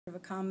of a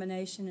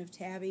combination of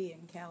tabby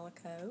and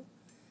calico.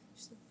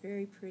 She's a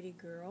very pretty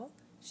girl.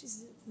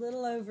 She's a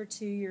little over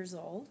 2 years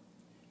old.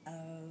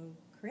 Oh,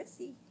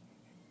 Chrissy.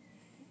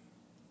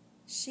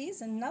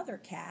 She's another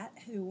cat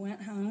who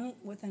went home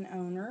with an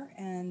owner,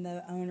 and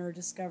the owner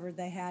discovered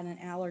they had an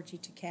allergy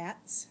to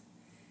cats.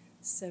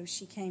 So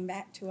she came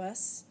back to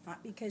us,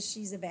 not because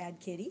she's a bad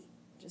kitty,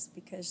 just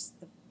because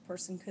the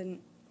person couldn't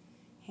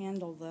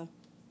handle the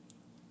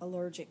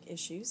allergic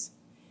issues.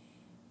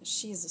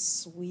 She is a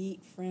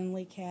sweet,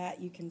 friendly cat.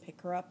 You can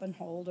pick her up and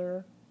hold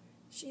her.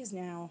 She is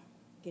now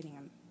getting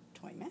a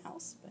toy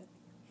mouse, but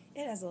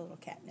it has a little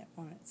catnip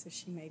on it, so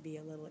she may be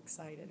a little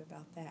excited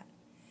about that.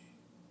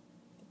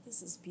 But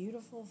this is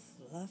beautiful,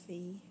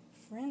 fluffy,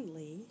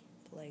 friendly,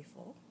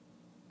 playful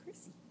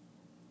Chrissy.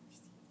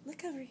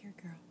 Look over here,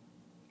 girl.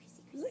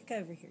 Look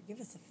over here. Give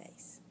us a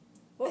face.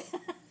 Well,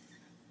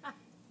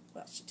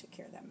 she took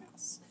care of that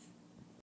mouse.